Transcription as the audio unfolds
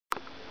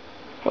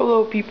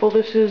Hello people,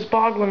 this is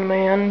Boglin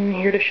Man,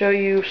 here to show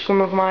you some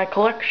of my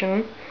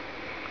collection.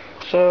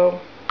 So,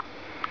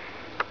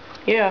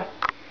 yeah.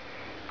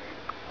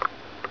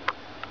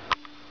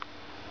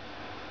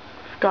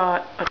 I've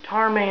got a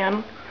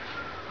Tarman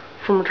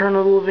from Return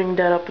of the Living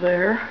Dead up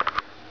there.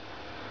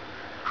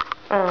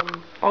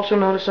 Also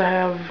notice I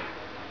have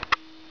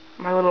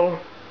my little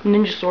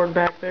ninja sword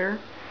back there,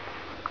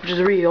 which is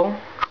real.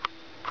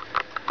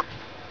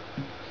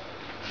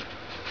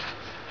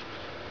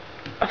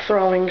 A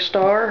throwing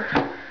star,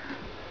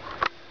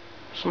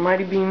 some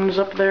mighty beams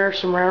up there,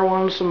 some rare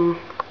ones,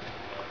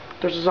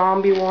 there's a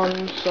zombie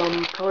one,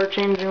 some color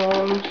changing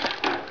ones,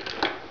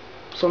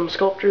 some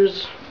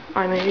sculptures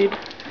I made.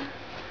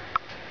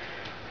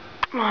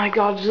 My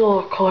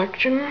Godzilla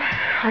collection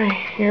right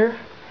here.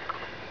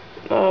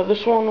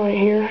 This one right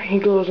here, he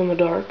glows in the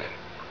dark.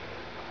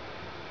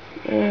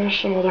 And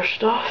some other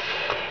stuff.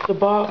 The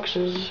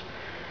boxes,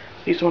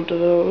 these went to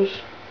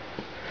those.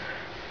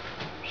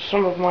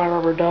 Some of my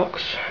rubber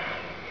ducks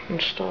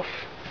and stuff.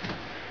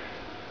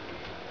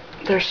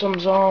 There's some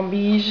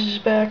zombies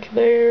back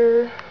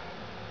there. A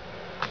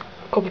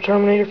couple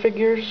Terminator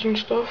figures and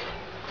stuff.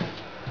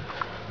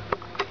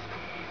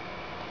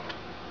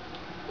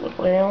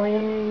 Little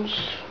aliens,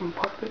 some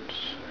puppets.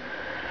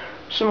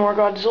 Some more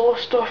Godzilla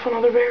stuff and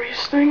other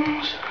various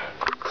things.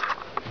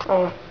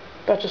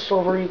 That's a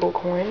Silver Eagle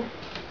coin.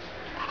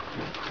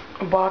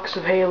 A box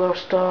of Halo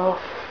stuff,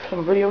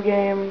 some video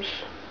games.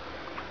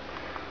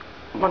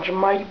 A bunch of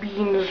Mighty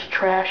Beans,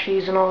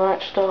 Trashies, and all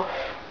that stuff.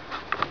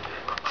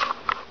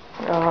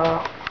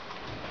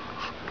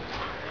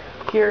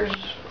 Here's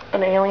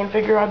an alien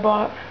figure I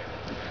bought.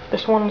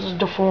 This one's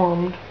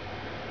deformed.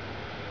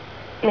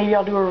 Maybe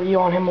I'll do a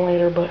review on him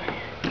later, but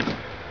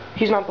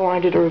he's not the one I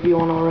did a review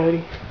on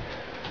already.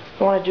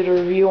 The one I did a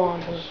review on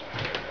is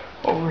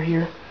over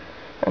here.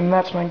 And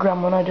that's my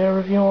gremlin I did a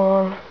review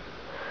on.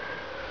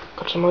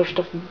 Got some other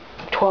stuff.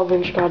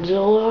 12-inch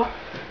Godzilla.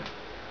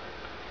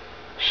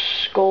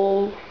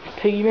 Skull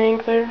piggy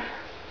bank there.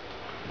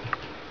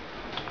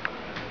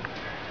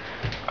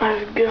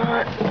 I've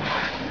got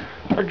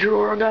a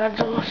drawer of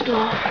Godzilla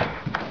stuff.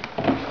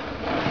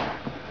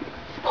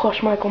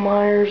 Plush Michael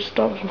Myers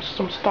stuff,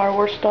 some Star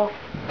Wars stuff.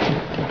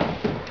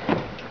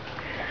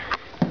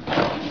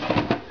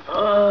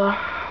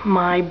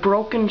 My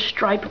broken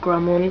stripe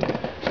gremlin,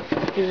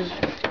 his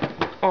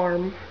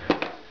arm.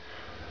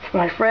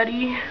 My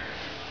Freddy.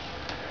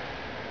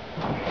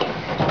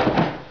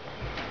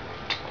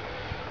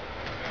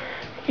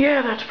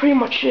 Yeah, that's pretty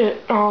much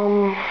it.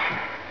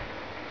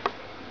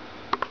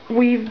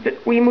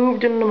 We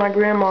moved into my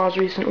grandma's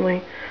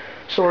recently,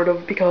 sort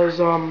of, because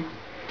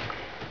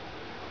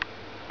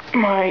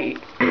my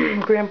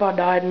grandpa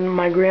died and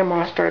my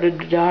grandma started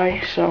to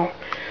die, so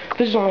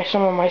this is only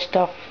some of my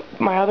stuff.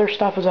 My other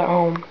stuff is at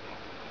home,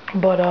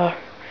 but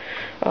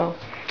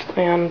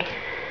and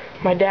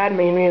my dad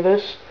made me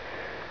this.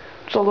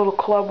 It's a little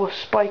club with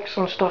spikes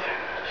and stuff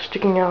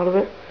sticking out of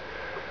it,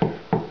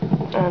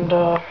 and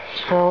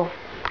so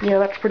yeah,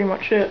 that's pretty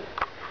much it.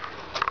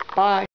 Bye.